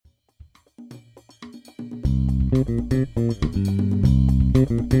Welcome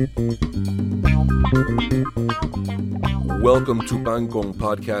to Pan Con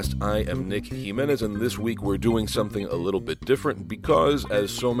Podcast. I am Nick Jimenez, and this week we're doing something a little bit different because, as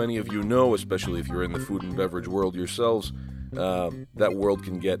so many of you know, especially if you're in the food and beverage world yourselves, that world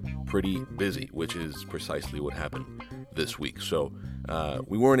can get pretty busy, which is precisely what happened this week. So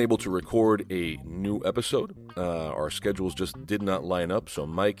we weren't able to record a new episode. Our schedules just did not line up, so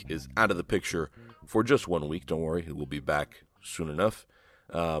Mike is out of the picture for just 1 week. Don't worry, he will be back soon enough.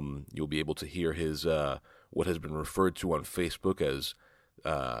 You'll be able to hear his what has been referred to on Facebook as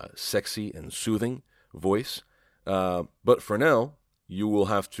sexy and soothing voice. But for now, you will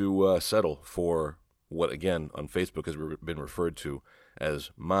have to settle for what, again, on Facebook has been referred to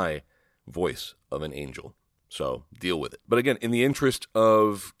as my voice of an angel. So deal with it. But again, in the interest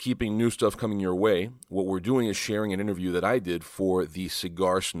of keeping new stuff coming your way, what we're doing is sharing an interview that I did for the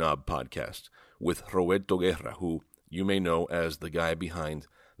Cigar Snob podcast with Roberto Guerra, who you may know as the guy behind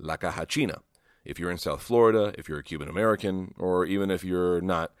La Caja China. If you're in South Florida, if you're a Cuban American, or even if you're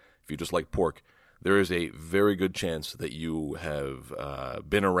not, if you just like pork, there is a very good chance that you have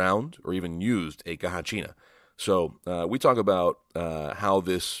been around or even used a Caja China. So we talk about how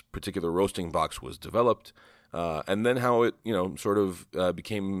this particular roasting box was developed, and then how it, sort of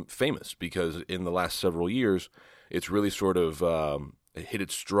became famous, because in the last several years, it's really sort of hit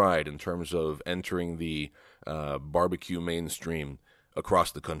its stride in terms of entering the barbecue mainstream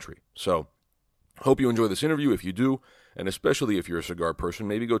across the country. So hope you enjoy this interview. If you do, and especially if you're a cigar person,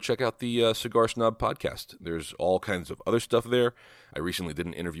 maybe go check out the Cigar Snob podcast. There's all kinds of other stuff there. I recently did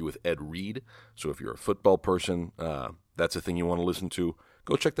an interview with Ed Reed, so if you're a football person, that's a thing you want to listen to,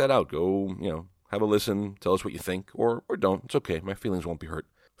 go check that out. Go, have a listen, tell us what you think, or don't. It's okay. My feelings won't be hurt.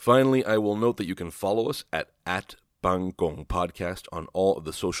 Finally, I will note that you can follow us at Pan Con Podcast on all of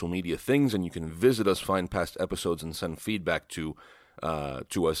the social media things, and you can visit us, find past episodes, and send feedback to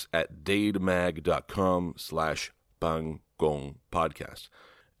us at dademag.com/PanConPodcast.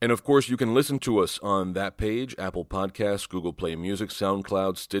 And of course, you can listen to us on that page, Apple Podcasts, Google Play Music,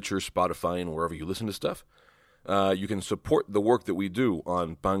 SoundCloud, Stitcher, Spotify, and wherever you listen to stuff. You can support the work that we do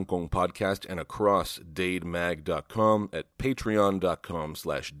on Pan Con Podcast and across dademag.com at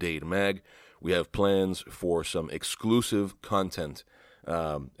patreon.com/dademag. We have plans for some exclusive content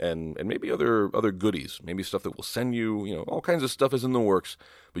and maybe other goodies, maybe stuff that will send you, all kinds of stuff is in the works,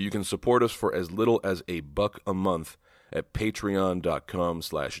 but you can support us for as little as $1 a month at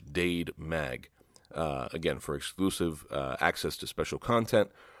patreon.com/dademag. Again, for exclusive access to special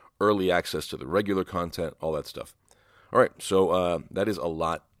content, early access to the regular content, all that stuff. All right, so that is a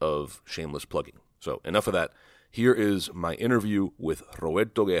lot of shameless plugging. So enough of that. Here is my interview with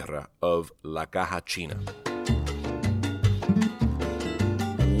Roberto Guerra of La Caja China.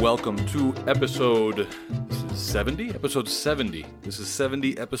 Welcome to episode 70? Episode 70. This is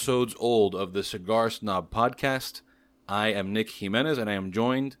 70 episodes old of the Cigar Snob podcast. I am Nick Jimenez, and I am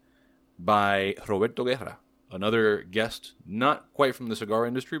joined by Roberto Guerra, another guest, not quite from the cigar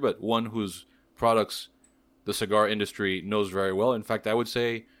industry, but one whose products the cigar industry knows very well. In fact, I would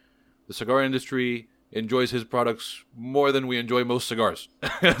say the cigar industry enjoys his products more than we enjoy most cigars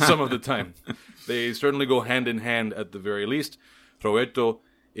some of the time. They certainly go hand in hand at the very least. Roberto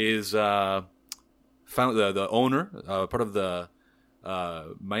is the owner, part of the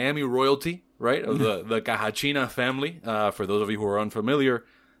Miami royalty, right, of the Caja China family. For those of you who are unfamiliar,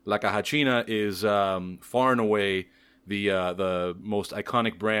 La Caja China is far and away the most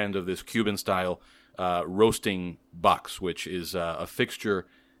iconic brand of this Cuban-style roasting box, which is a fixture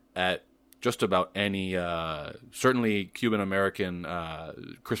at just about any, certainly Cuban-American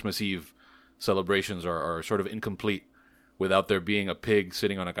Christmas Eve celebrations are sort of incomplete without there being a pig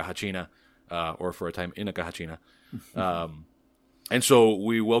sitting on a Caja China, or for a time in a Caja China. And so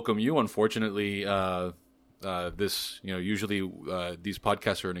we welcome you. Unfortunately, usually these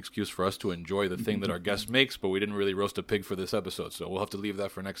podcasts are an excuse for us to enjoy the thing that our guest makes, but we didn't really roast a pig for this episode, so we'll have to leave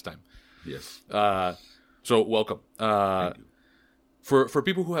that for next time. Yes. So welcome. Thank you. For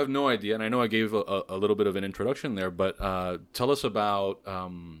people who have no idea, and I know I gave a little bit of an introduction there, but tell us about,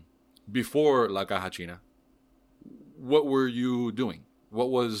 before La Caja China, what were you doing? What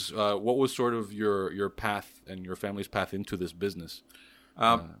was sort of your path and your family's path into this business?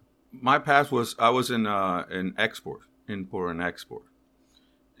 My path was, I was in export, import and export.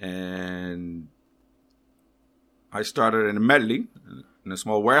 And I started in Medellin, in a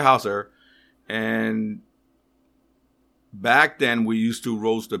small warehouse there, and back then we used to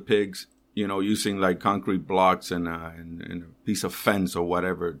roast the pigs, using like concrete blocks and a piece of fence or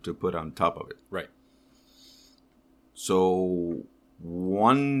whatever to put on top of it. Right. So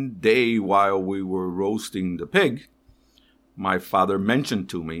one day while we were roasting the pig, my father mentioned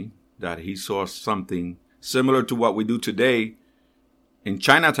to me that he saw something similar to what we do today in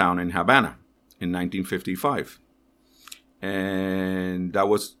Chinatown in Havana in 1955. And that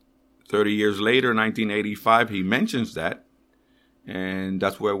was 30 years later, 1985, he mentions that. And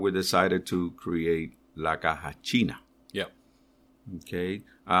that's where we decided to create La Caja China. Yeah. Okay.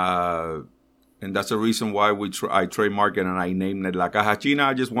 And that's the reason why I trademarked it and I named it La Caja China.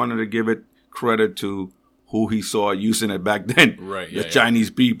 I just wanted to give it credit to who he saw using it back then. Right. The Chinese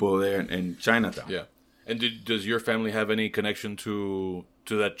people there in Chinatown. Yeah. And does your family have any connection to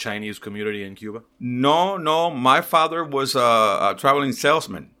that Chinese community in Cuba? No. My father was a traveling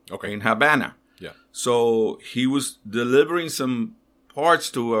salesman in Havana. Yeah. So he was delivering some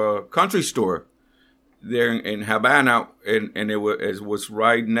parts to a country store there in Havana, and it was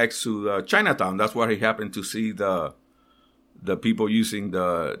right next to Chinatown. That's where he happened to see the people using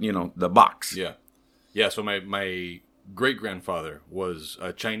the box. Yeah. Yeah, so my great-grandfather was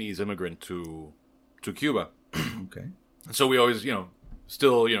a Chinese immigrant to Cuba. Okay. So we always,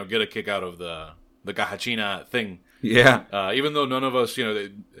 still, get a kick out of the Caja China thing. Yeah. Even though none of us,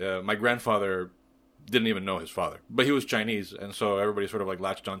 my grandfather didn't even know his father, but he was Chinese, and so everybody sort of like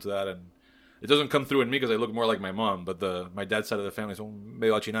latched onto that, and it doesn't come through in me because I look more like my mom, but my dad's side of the family is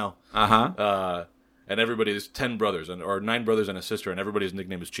medio chinao. Uh-huh. And everybody's 10 brothers, or 9 brothers and a sister, and everybody's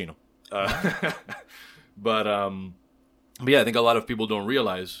nickname is Chino. But yeah, I think a lot of people don't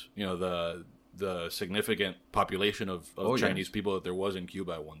realize, the significant population of Chinese people that there was in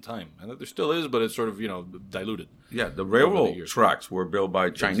Cuba at one time, and that there still is, but it's sort of diluted. Yeah, the railroad tracks were built by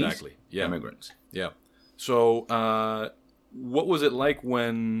Chinese immigrants. Yeah. So, what was it like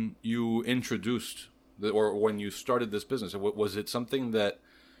when you introduced or when you started this business? Was it something that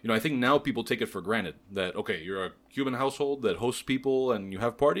I think now people take it for granted that, okay, you're a Cuban household that hosts people and you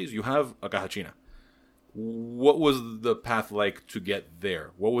have parties, you have a Caja China. What was the path like to get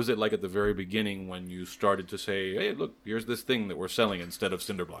there? What was it like at the very beginning when you started to say, hey, look, here's this thing that we're selling instead of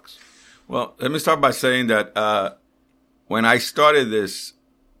cinder blocks? Well, let me start by saying that when I started this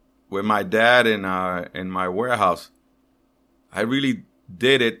with my dad in my warehouse, I really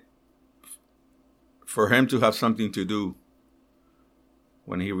did it for him to have something to do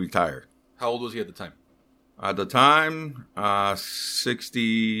when he retired. How old was he at the time? At the time,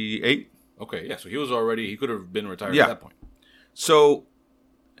 68. Okay, yeah, so he could have been retired at that point. So,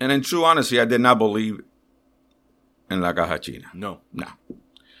 and in true honesty, I did not believe in La Caja China. No.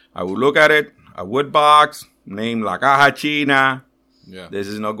 I would look at it, a wood box, named La Caja China. Yeah. This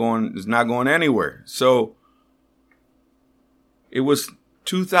is not going anywhere. So, it was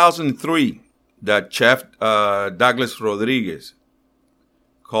 2003 that Chef Douglas Rodriguez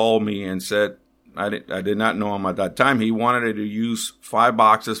called me and said, I did not know him at that time. He wanted to use 5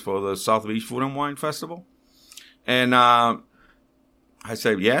 boxes for the South Beach Food and Wine Festival. And I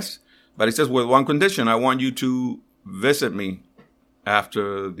said, yes. But he says, with one condition, I want you to visit me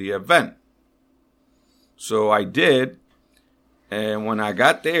after the event. So I did. And when I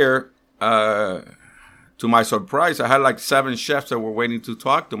got there, to my surprise, I had like 7 chefs that were waiting to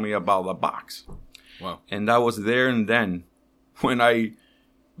talk to me about the box. Wow. And that was there and then when I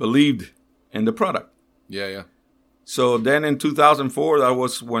believed in the product. Yeah. So then in 2004, that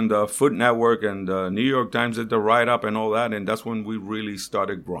was when the Food Network and the New York Times did the write-up and all that, and that's when we really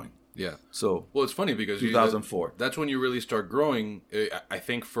started growing. Yeah. So, well, it's funny because 2004. That's when you really start growing. I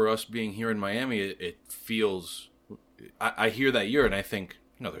think for us being here in Miami, it feels. I hear that year and I think,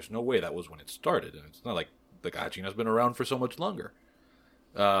 there's no way that was when it started, and it's not like the Caja China's been around for so much longer.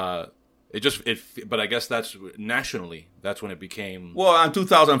 But I guess that's nationally. That's when it became. Well, in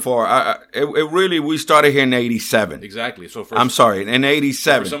 2004, we started here in '87. Exactly. So in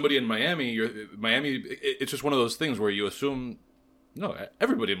 '87. For somebody in Miami, it's just one of those things where you assume, no,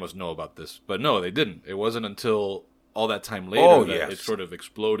 everybody must know about this, but no, they didn't. It wasn't until all that time later that it sort of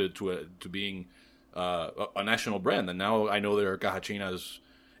exploded to being a national brand, and now I know there are Caja Chinas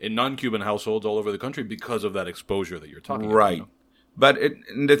in non-Cuban households all over the country because of that exposure that you're talking about. Right. But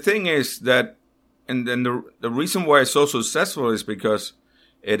the thing is that, and then the reason why it's so successful is because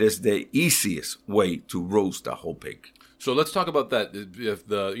it is the easiest way to roast a whole pig. So let's talk about that. If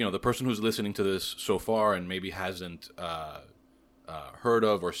the person who's listening to this so far and maybe hasn't heard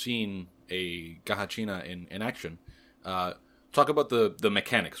of or seen a Caja China in action, talk about the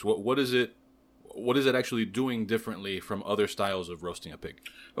mechanics. What is it? What is it actually doing differently from other styles of roasting a pig?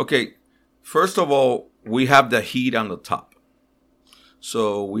 Okay, first of all, we have the heat on the top.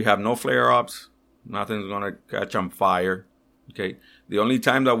 So we have no flare-ups. Nothing's going to catch on fire. Okay. The only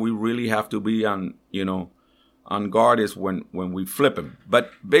time that we really have to be on, on guard is when we flip him.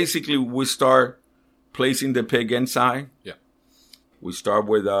 But basically, we start placing the pig inside. Yeah. We start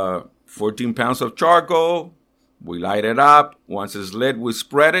with 14 pounds of charcoal. We light it up. Once it's lit, we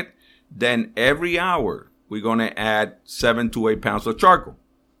spread it. Then every hour, we're going to add 7 to 8 pounds of charcoal.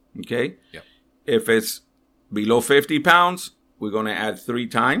 Okay? Yeah. If it's below 50 pounds, we're going to add 3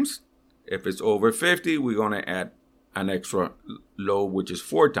 times. If it's over 50, we're going to add an extra load, which is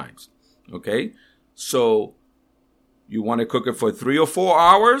 4 times. Okay? So you want to cook it for 3 or 4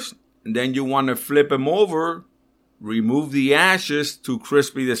 hours, and then you want to flip them over, remove the ashes to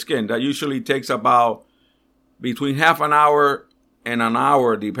crispy the skin. That usually takes about between half an hour and an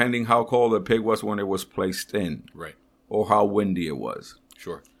hour, depending how cold the pig was when it was placed in. Right. Or how windy it was.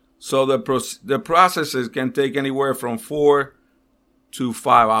 Sure. So the processes can take anywhere from 4 to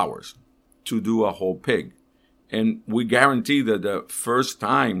 5 hours to do a whole pig. And we guarantee that the first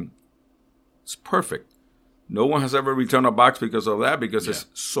time it's perfect. No one has ever returned a box because of that, because it's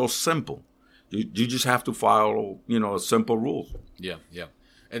so simple. You just have to follow, simple rules. Yeah, yeah.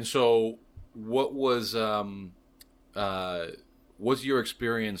 And so what was what's your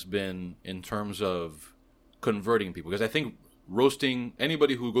experience been in terms of converting people? Because I think roasting,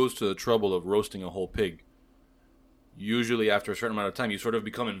 anybody who goes to the trouble of roasting a whole pig, usually after a certain amount of time, you sort of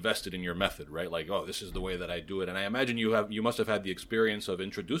become invested in your method, right? Like, oh, this is the way that I do it. And I imagine you must have had the experience of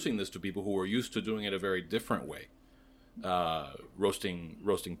introducing this to people who were used to doing it a very different way,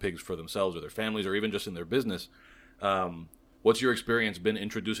 roasting pigs for themselves or their families or even just in their business. What's your experience been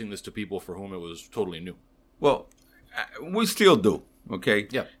introducing this to people for whom it was totally new? Well, we still do, okay?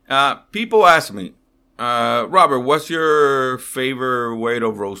 Yeah. People ask me, Robert, what's your favorite way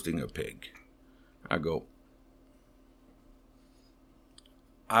of roasting a pig? I go,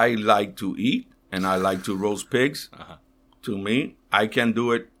 I like to eat and I like to roast pigs. Uh-huh. To me, I can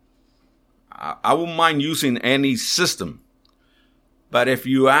do it. I won't mind using any system. But if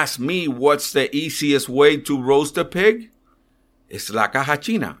you ask me what's the easiest way to roast a pig, it's la caja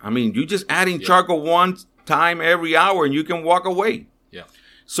china. I mean, you just adding charcoal one time every hour and you can walk away. Yeah.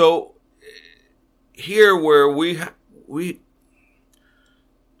 So here where we're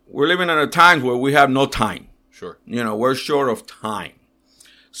living in a time where we have no time. Sure. We're short of time.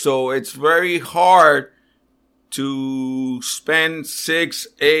 So it's very hard to spend 6,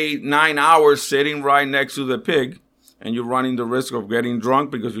 8, 9 hours sitting right next to the pig, and you're running the risk of getting drunk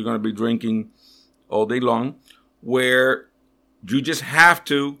because you're going to be drinking all day long, where you just have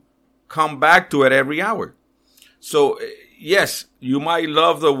to come back to it every hour. So yes, you might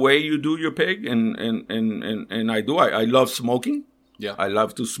love the way you do your pig, and I do. I love smoking. Yeah. I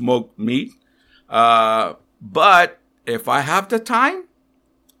love to smoke meat. But if I have the time,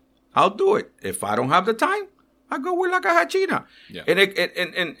 I'll do it. If I don't have the time, I go with la caja china. Yeah.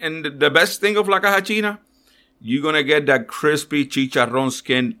 And the best thing of la caja china, you're going to get that crispy chicharrón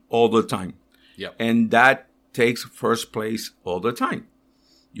skin all the time. Yeah. And that takes first place all the time.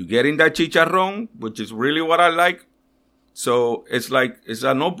 You get in that chicharrón, which is really what I like. So it's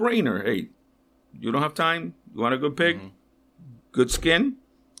a no-brainer. Hey, you don't have time? You want a good pig? Mm-hmm. Good skin?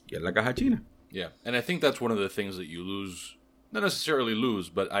 Get la caja china. Yeah. And I think that's one of the things that you lose. Not necessarily lose,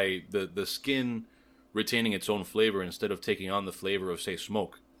 but the skin retaining its own flavor instead of taking on the flavor of, say,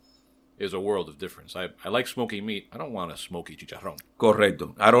 smoke is a world of difference. I like smoky meat. I don't want a smoky chicharrón.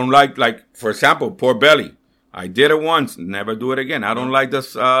 Correcto. I don't like, for example, pork belly. I did it once, never do it again. I don't like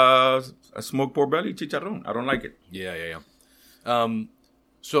this smoked pork belly chicharrón. I don't like it. Yeah.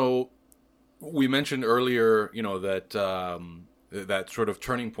 So we mentioned earlier, that sort of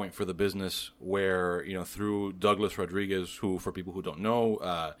turning point for the business where, through Douglas Rodriguez, who, for people who don't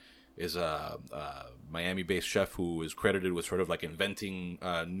know, is a Miami-based chef who is credited with sort of like inventing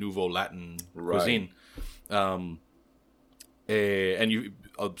Nouveau Latin cuisine. And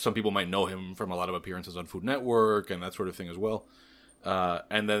some people might know him from a lot of appearances on Food Network and that sort of thing as well.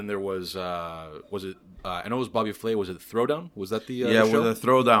 And then there was it? I know it was Bobby Flay. Was it Throwdown? Was that the show? With the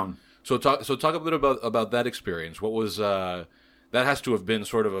Throwdown. So talk a bit about that experience. What was that has to have been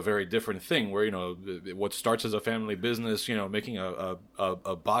sort of a very different thing where, what starts as a family business, making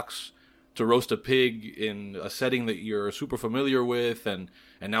a box to roast a pig in a setting that you're super familiar with. And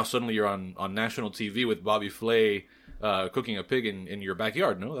now suddenly you're on national TV with Bobby Flay cooking a pig in your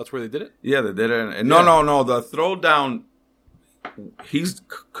backyard. No, that's where they did it? Yeah, they did it. No. The Throwdown, he's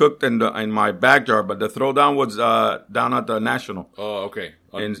cooked in my backyard, but the Throwdown was down at the National. Oh, okay.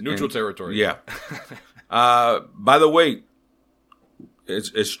 On neutral territory. Yeah. By the way,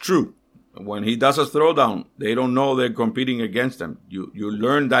 it's true. When he does a Throwdown, they don't know they're competing against them. You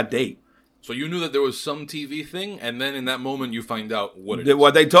learn that day. So you knew that there was some TV thing, and then in that moment you find out what it is.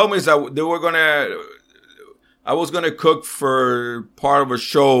 What they told me is that they were going to... I was going to cook for part of a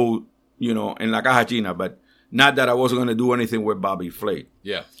show, in La Caja China, but not that I wasn't going to do anything with Bobby Flay.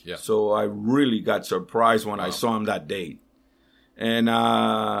 Yeah, yeah. So I really got surprised when I saw him that day. And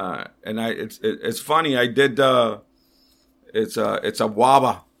it's funny. I did it's a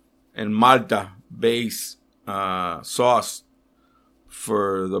guava and Malta base sauce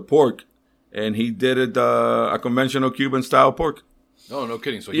for the pork, and he did it a conventional Cuban style pork. Oh, no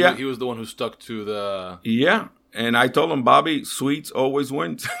kidding. So Yeah. he was the one who stuck to the... Yeah, and I told him, Bobby, sweets always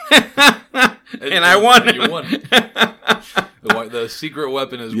wins, and I won. You won. The secret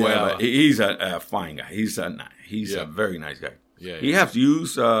weapon is guava. He's a fine guy. He's a very nice guy. Yeah, He has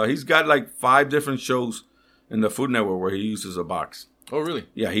used. He's got like 5 different shows in the Food Network where he uses a box. Oh, really?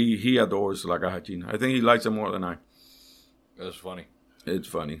 Yeah, he adores La Caja China. I think he likes it more than I. That's funny. It's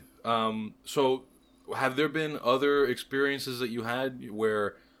funny. So have there been other experiences that you had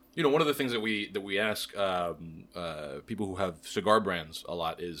where, one of the things that we ask people who have cigar brands a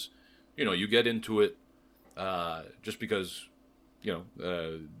lot is, you get into it just because, you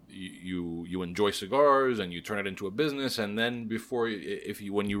enjoy cigars and you turn it into a business, and then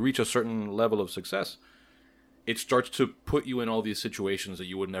when you reach a certain level of success, it starts to put you in all these situations that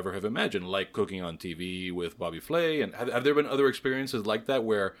you would never have imagined, like cooking on TV with Bobby Flay. And have there been other experiences like that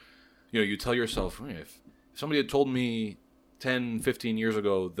where, you tell yourself, if somebody had told me 10, 15 years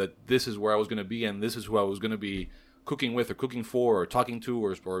ago that this is where I was going to be and this is who I was going to be cooking with or cooking for or talking to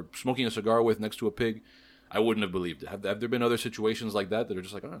or smoking a cigar with next to a pig, I wouldn't have believed it. Have there been other situations like that are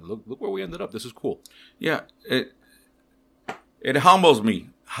just like, look where we ended up. This is cool. Yeah, it humbles me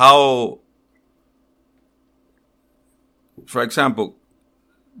how, for example,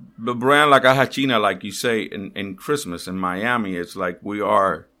 the brand La Caja China, like you say, in Christmas in Miami, it's like we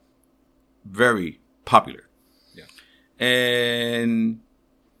are very popular. Yeah. And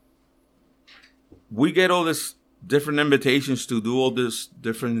we get all this different invitations to do all these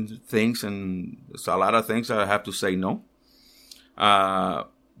different things, and there's a lot of things I have to say no.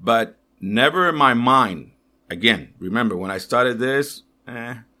 But never in my mind, again, remember when I started this,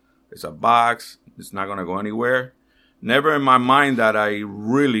 it's a box, it's not going to go anywhere. Never in my mind that I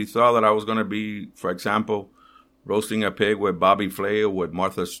really thought that I was going to be, for example, roasting a pig with Bobby Flay or with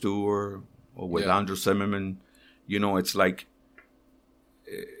Martha Stewart or with Andrew Zimmerman. It's like,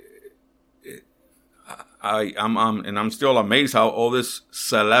 I'm still amazed how all these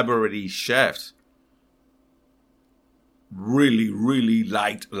celebrity chefs really, really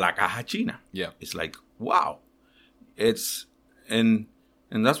liked La Caja China. Yeah. It's like, wow. And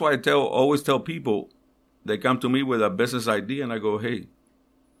that's why I always tell people, they come to me with a business idea and I go, hey,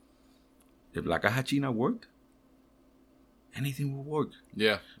 if La Caja China worked, anything will work.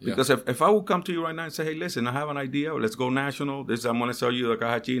 Yeah. Because if I would come to you right now and say, hey, listen, I have an idea. Let's go national. I'm going to sell you La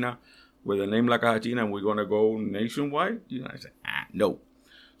Caja China with the name La Caja China, and we're going to go nationwide. I say, no.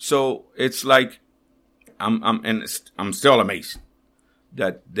 So it's like, I'm still amazed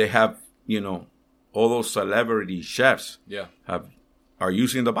that they have, all those celebrity chefs are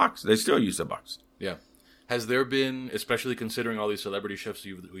using the box. They still use the box. Yeah. Has there been, especially considering all these celebrity chefs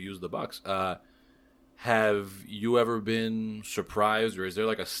who use the box, have you ever been surprised, or is there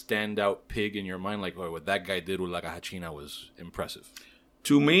like a standout pig in your mind, like, what that guy did with La Caja China was impressive?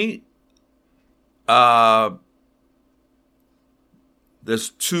 To me, there's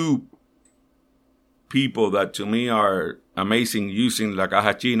 2 people that to me are amazing using La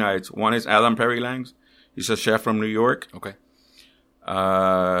Caja China. One is Adam Perry Langs. He's a chef from New York. Okay.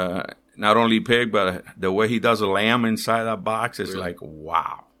 Not only pig, but the way he does a lamb inside that box is like,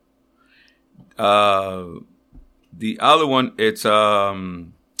 wow. The other one, it's I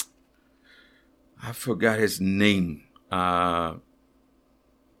forgot his name. I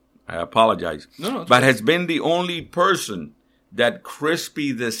apologize. No, but has been the only person that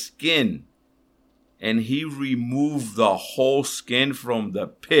crispy the skin, and he removed the whole skin from the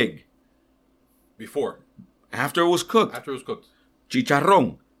pig after it was cooked.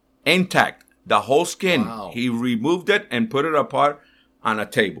 Chicharrón, intact, the whole skin. Wow. He removed it and put it apart on a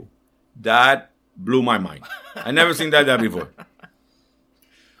table. That blew my mind. I never seen that before.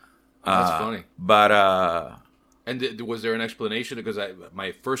 That's funny. But and was there an explanation? Because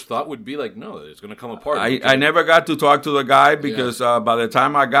my first thought would be like, no, it's going to come apart. I never got to talk to the guy because by the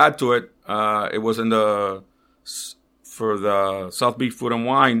time I got to it, it was for the South Beach Food and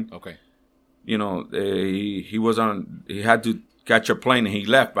Wine. Okay. He was on. He had to catch a plane and he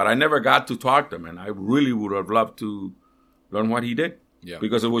left. But I never got to talk to him, and I really would have loved to learn what he did. Yeah.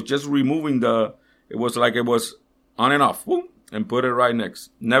 Because it was just removing it was like it was on and off, boom, and put it right next.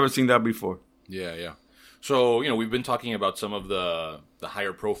 Never seen that before. Yeah. So, we've been talking about some of the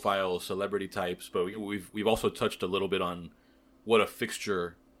higher profile celebrity types, but we've also touched a little bit on what a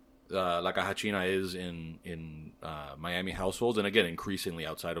fixture La Caja China is in Miami households, and again, increasingly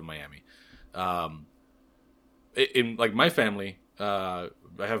outside of Miami. In like my family, I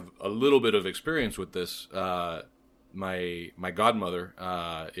have a little bit of experience with this. My godmother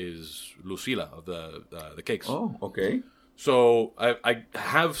is Lucila of the cakes. Oh, okay. So I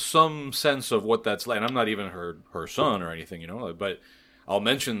have some sense of what that's like. And I'm not even her son or anything, but I'll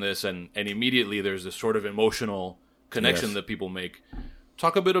mention this, and immediately there's this sort of emotional connection that people make.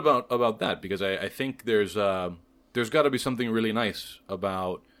 Talk a bit about that, because I think there's got to be something really nice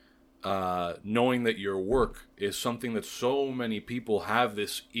about knowing that your work is something that so many people have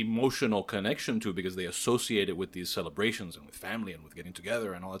this emotional connection to, because they associate it with these celebrations and with family and with getting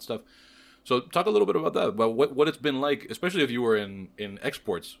together and all that stuff. So talk a little bit about that, about what it's been like, especially if you were in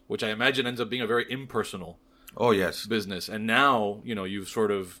exports, which I imagine ends up being a very impersonal business. And now, you've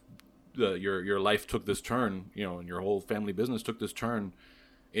sort of, your life took this turn, and your whole family business took this turn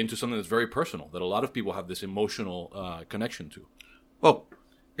into something that's very personal, that a lot of people have this emotional connection to. Well,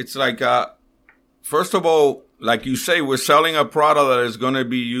 it's like, first of all, like you say, we're selling a product that is going to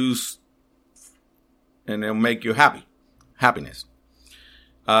be used and it'll make you happiness.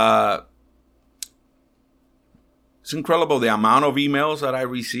 It's incredible the amount of emails that I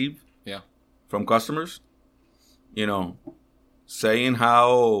receive from customers, saying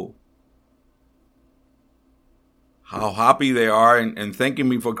how happy they are and thanking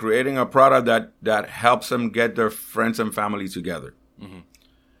me for creating a product that helps them get their friends and family together. Mm-hmm.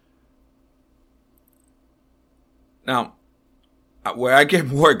 Now, where I get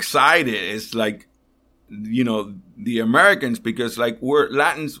more excited is like, the Americans, because like we're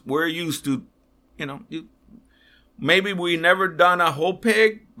Latins, we're used to, maybe we never done a whole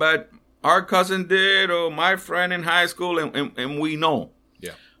pig, but our cousin did, or my friend in high school, and we know.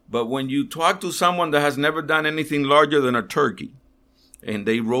 Yeah. But when you talk to someone that has never done anything larger than a turkey, and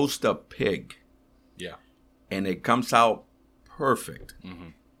they roast a pig, and it comes out perfect,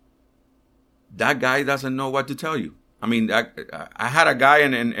 that guy doesn't know what to tell you. I mean, I had a guy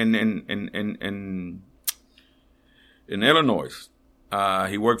in Illinois.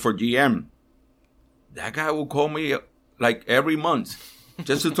 He worked for GM. That guy would call me like every month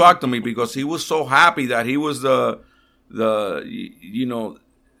just to talk to me, because he was so happy that he was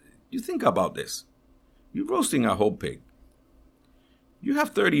you think about this. You're roasting a whole pig. You have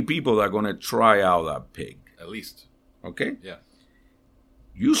 30 people that are going to try out that pig. At least. Okay? Yeah.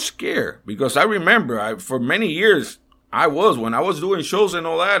 You scared, because I remember for many years, when I was doing shows and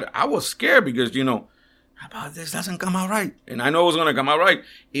all that, I was scared because, how about this doesn't come out right? And I know it's going to come out right.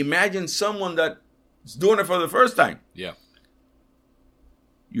 Imagine someone that's doing it for the first time. Yeah.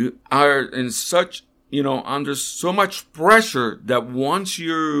 You are in such, under so much pressure that once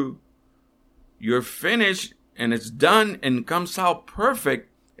you're finished and it's done and comes out perfect,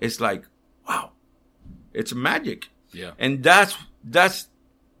 it's like, wow, it's magic. Yeah. And that's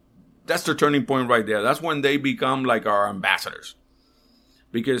the turning point right there. That's when they become like our ambassadors.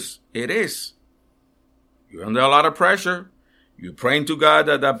 Because it is. You're under a lot of pressure. You're praying to God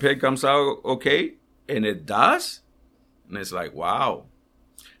that pig comes out okay. And it does. And it's like, wow.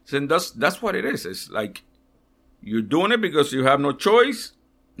 So that's what it is. It's like you're doing it because you have no choice.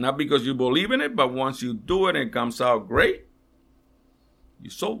 Not because you believe in it. But once you do it and it comes out great, you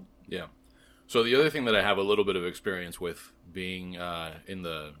sold. Yeah. So the other thing that I have a little bit of experience with being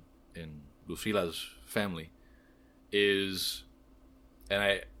in Lucila's family is,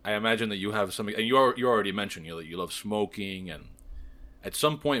 and I imagine that you have something, and you already mentioned that you love smoking, and at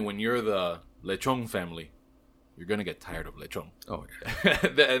some point when you're the lechon family, you're gonna get tired of lechon. Oh,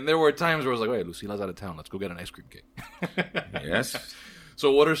 and there were times where I was like, wait, Lucila's out of town, let's go get an ice cream cake. Yes.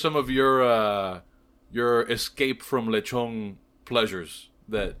 So what are some of your escape from lechon pleasures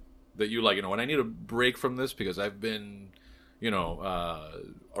that you like? When I need a break from this because I've been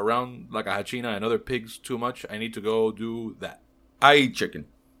around La Caja China and other pigs too much, I need to go do that. I eat chicken.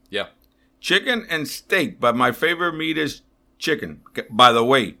 Yeah. Chicken and steak, but my favorite meat is chicken. By the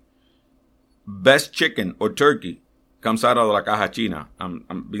way, best chicken or turkey comes out of La Caja China.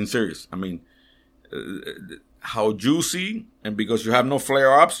 I'm being serious. I mean, how juicy, and because you have no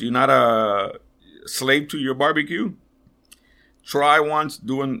flare-ups, you're not a slave to your barbecue. Try once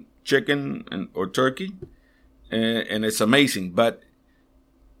doing chicken or turkey, and it's amazing. But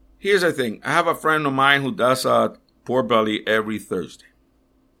here's the thing. I have a friend of mine who does pork belly every Thursday.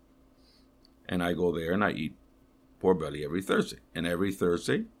 And I go there and I eat pork belly every Thursday. And every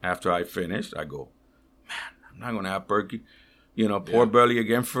Thursday, after I finish, I go, man, I'm not going to have pork belly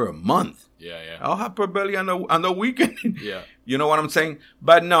again for a month. Yeah. I'll have pork belly on the weekend. Yeah. You know what I'm saying?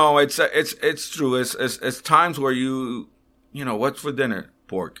 But no, it's true. It's times where what's for dinner?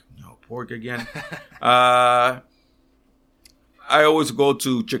 Pork. No, pork again. I always go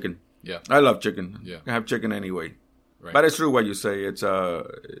to chicken. Yeah. I love chicken. Yeah. I have chicken anyway. Right. But it's true what you say. It's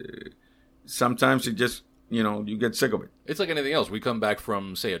sometimes you just you get sick of it. It's like anything else. We come back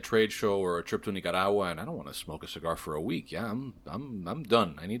from, say, a trade show or a trip to Nicaragua, and I don't want to smoke a cigar for a week. Yeah, I'm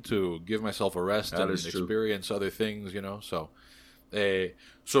done. I need to give myself a rest and experience other things.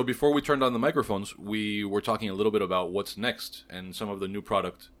 So before we turned on the microphones, we were talking a little bit about what's next and some of the new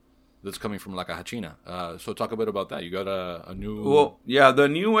product that's coming from La Caja China. So talk a bit about that. You got a new... Well, yeah, the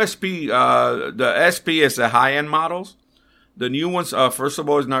new SP, the SP is the high-end models. The new ones, first of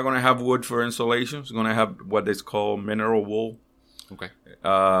all, is not going to have wood for insulation. It's going to have what is called mineral wool. Okay.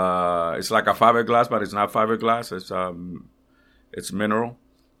 It's like a fiberglass, but it's not fiberglass. It's mineral.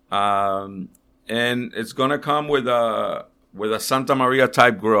 And it's going to come with a Santa Maria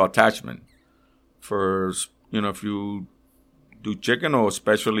type grill attachment for, if you do chicken or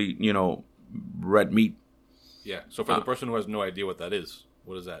especially, red meat. Yeah. So for the person who has no idea what that is,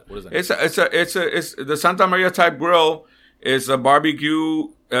 what is that? It's the Santa Maria type grill. It's a barbecue.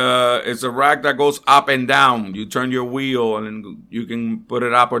 It's a rack that goes up and down. You turn your wheel and then you can put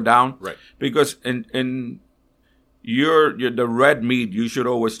it up or down. Right. Because in the red meat, you should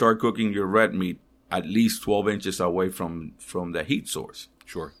always start cooking your red meat at least 12 inches away from the heat source.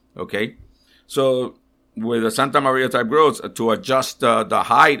 Sure. Okay. So with a Santa Maria type grill, to adjust the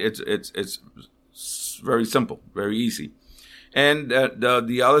height, it's very simple, very easy. And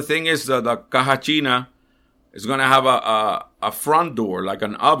the other thing is the Caja China is going to have a front door like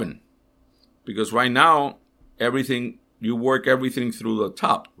an oven, because right now you work everything through the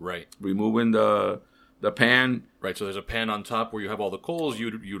top. Right. Removing the pan. Right. So there's a pan on top where you have all the coals.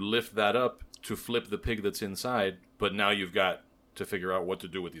 You lift that up to flip the pig that's inside, but now you've got to figure out what to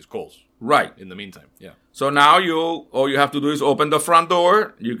do with these coals. Right. In the meantime. Yeah. So now all you have to do is open the front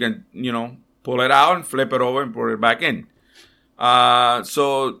door. You can, pull it out and flip it over and put it back in.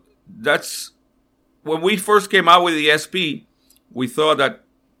 So that's, when we first came out with the SP, we thought that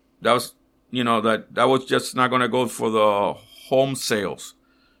was, that was just not going to go for the home sales.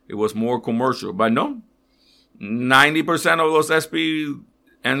 It was more commercial. But no, 90% of those SP,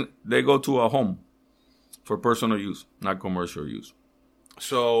 and they go to a home for personal use, not commercial use.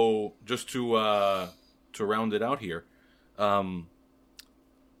 So just to round it out here,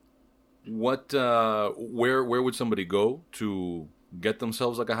 where would somebody go to get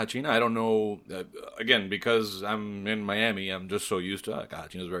themselves a Caja China? I don't know. Again, because I'm in Miami, I'm just so used to Caja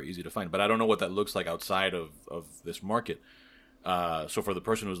China is very easy to find. But I don't know what that looks like outside of this market. So for the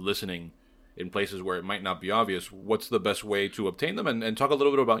person who's listening in places where it might not be obvious, what's the best way to obtain them? And talk a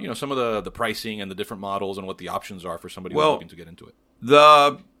little bit about some of the pricing and the different models and what the options are for somebody who's looking to get into it.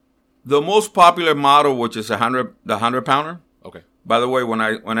 The most popular model, which is the 100 pounder. Okay. By the way,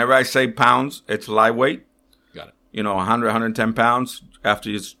 whenever I say pounds, it's lightweight. 100, 110 pounds. After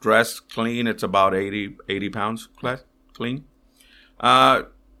it's dressed clean, it's about 80 pounds clean. That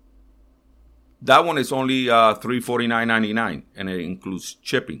one is only $349.99, and it includes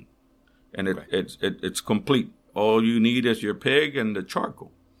shipping, and it's complete. All you need is your pig and the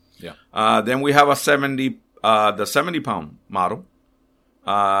charcoal. Yeah. Then we have the 70 pound model.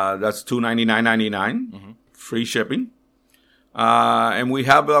 That's $299.99, free shipping. And we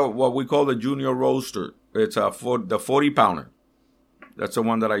have what we call the Junior Roaster. It's the 40 pounder. That's the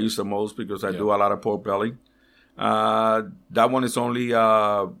one that I use the most because I do a lot of pork belly. That one is only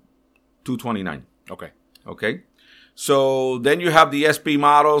 $229. Okay. So then you have the SP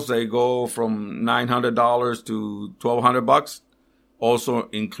models. They go from $900 to $1,200. Also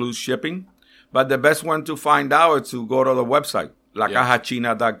includes shipping. But the best one to find out is to go to the website,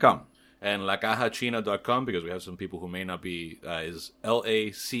 lacajachina.com. And lacajachina.com, because we have some people who may not be, is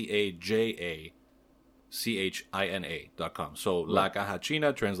LACAJACHINA.com. So La Caja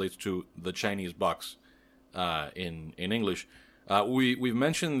China translates to the Chinese box in English. We've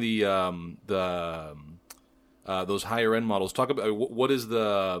mentioned those higher end models. Talk about what is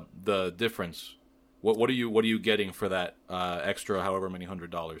the difference. What are you getting for that extra however many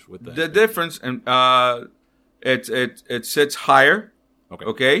 $100 with that? The difference, and it sits higher.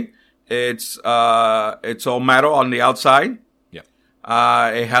 Okay. It's all metal on the outside. Yeah.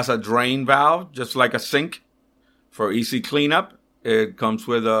 It has a drain valve, just like a sink, for easy cleanup. It comes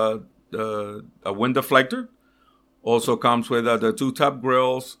with a wind deflector. Also comes with the 2 top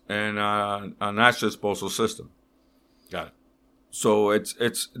grills and an ash disposal system. Got it. So it's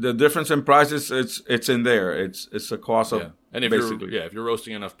the difference in prices. It's in there. It's the cost of And if basically. if you're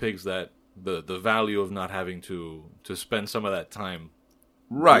roasting enough pigs, that the value of not having to spend some of that time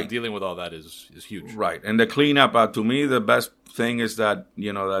right dealing with all that is huge. Right. And the cleanup, to me, the best thing is that,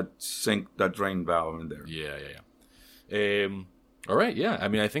 that sink, that drain valve in there. Yeah. All right. Yeah. I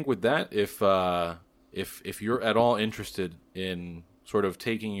mean, I think with that, if you're at all interested in sort of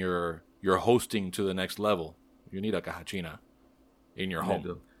taking your hosting to the next level, you need a cajachina in your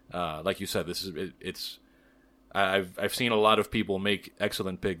home. Like you said, I've seen a lot of people make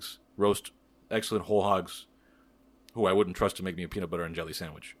excellent pigs, roast excellent whole hogs, who I wouldn't trust to make me a peanut butter and jelly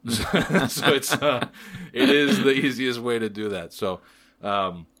sandwich. So it is the easiest way to do that. So,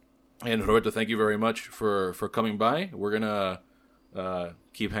 and Roberto, thank you very much for coming by. We're gonna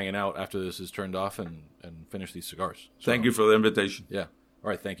keep hanging out after this is turned off and finish these cigars. So, thank you for the invitation. Yeah. All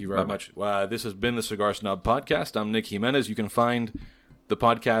right. Thank you very much. This has been the Cigar Snob Podcast. I'm Nick Jimenez. You can find the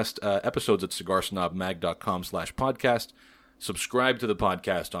podcast episodes at cigarsnobmag.com/podcast. Subscribe to the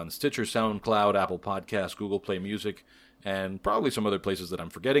podcast on Stitcher, SoundCloud, Apple Podcasts, Google Play Music, and probably some other places that I'm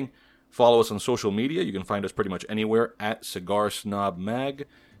forgetting. Follow us on social media. You can find us pretty much anywhere at Cigar Snob Mag.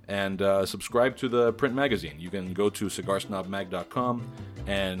 And subscribe to the print magazine. You can go to cigarsnobmag.com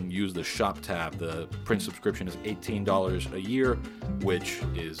and use the shop tab. The print subscription is $18 a year, which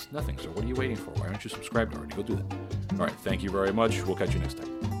is nothing. So what are you waiting for? Why aren't you subscribed already? Go do that. All right. Thank you very much. We'll catch you next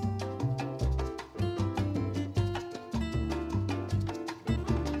time.